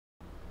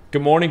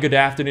Good morning, good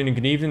afternoon, and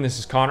good evening. This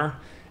is Connor.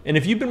 And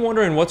if you've been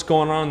wondering what's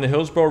going on in the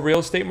Hillsborough real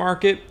estate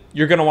market,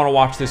 you're going to want to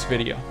watch this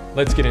video.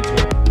 Let's get into it.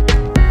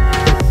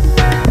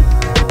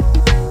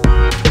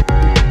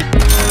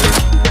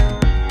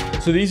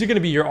 So these are going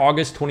to be your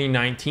August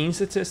 2019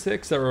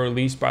 statistics that were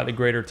released by the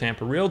Greater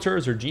Tampa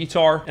Realtors, or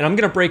GTAR. And I'm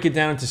going to break it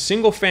down into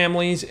single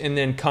families and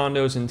then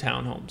condos and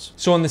townhomes.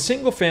 So on the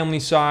single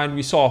family side,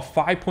 we saw a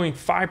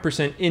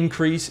 5.5%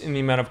 increase in the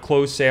amount of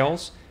closed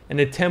sales and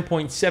a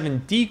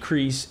 10.7%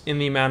 decrease in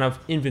the amount of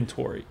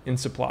inventory in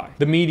supply.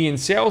 The median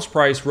sales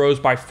price rose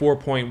by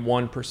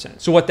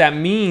 4.1%. So what that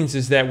means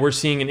is that we're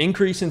seeing an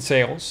increase in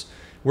sales.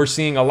 We're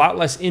seeing a lot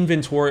less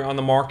inventory on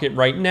the market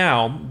right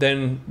now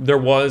than there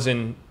was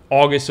in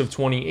August of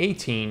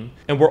 2018.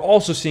 And we're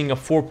also seeing a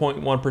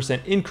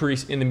 4.1%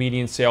 increase in the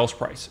median sales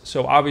price.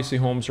 So obviously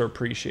homes are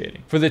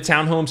appreciating. For the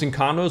townhomes and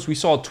condos, we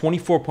saw a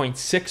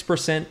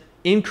 24.6%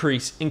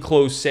 increase in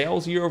closed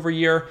sales year over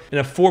year and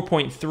a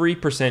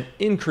 4.3%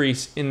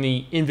 increase in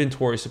the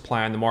inventory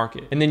supply on the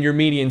market. And then your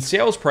median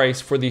sales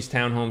price for these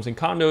townhomes and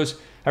condos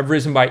have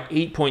risen by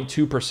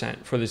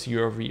 8.2% for this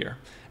year over year.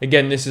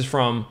 Again, this is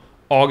from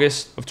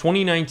August of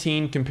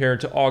 2019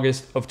 compared to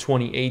August of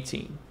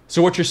 2018.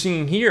 So what you're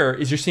seeing here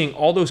is you're seeing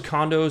all those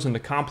condos and the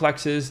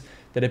complexes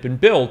that have been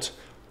built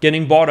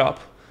getting bought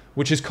up,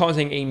 which is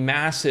causing a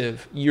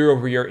massive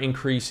year-over-year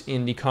increase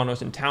in the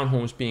condos and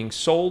townhomes being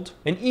sold.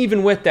 And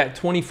even with that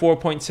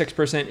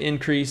 24.6%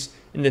 increase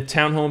in the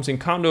townhomes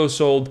and condos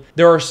sold,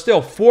 there are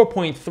still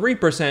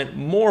 4.3%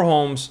 more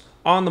homes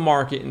on the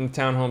market in the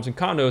townhomes and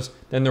condos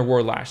than there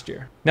were last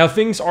year. Now,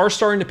 things are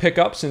starting to pick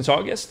up since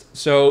August.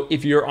 So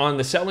if you're on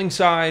the selling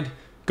side,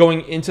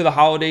 going into the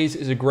holidays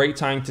is a great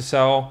time to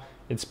sell.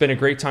 It's been a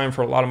great time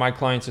for a lot of my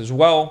clients as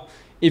well.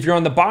 If you're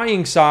on the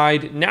buying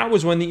side, now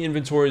is when the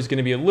inventory is going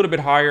to be a little bit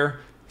higher.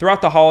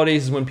 Throughout the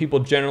holidays is when people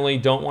generally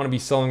don't want to be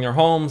selling their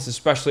homes,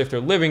 especially if they're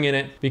living in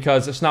it,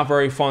 because it's not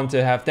very fun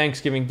to have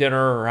Thanksgiving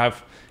dinner or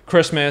have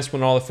Christmas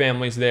when all the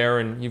family's there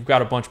and you've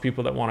got a bunch of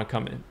people that want to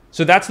come in.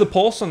 So that's the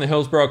pulse on the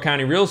Hillsborough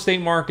County real estate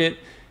market.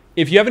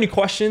 If you have any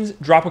questions,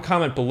 drop a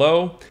comment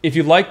below. If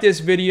you like this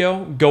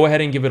video, go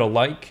ahead and give it a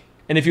like.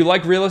 And if you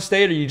like real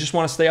estate or you just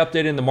want to stay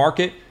updated in the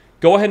market,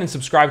 go ahead and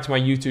subscribe to my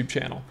YouTube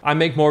channel. I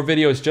make more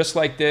videos just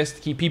like this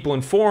to keep people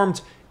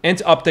informed and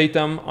to update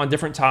them on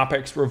different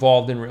topics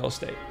revolved in real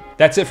estate.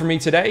 That's it for me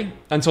today.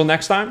 Until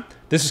next time,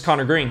 this is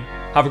Connor Green.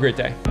 Have a great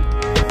day.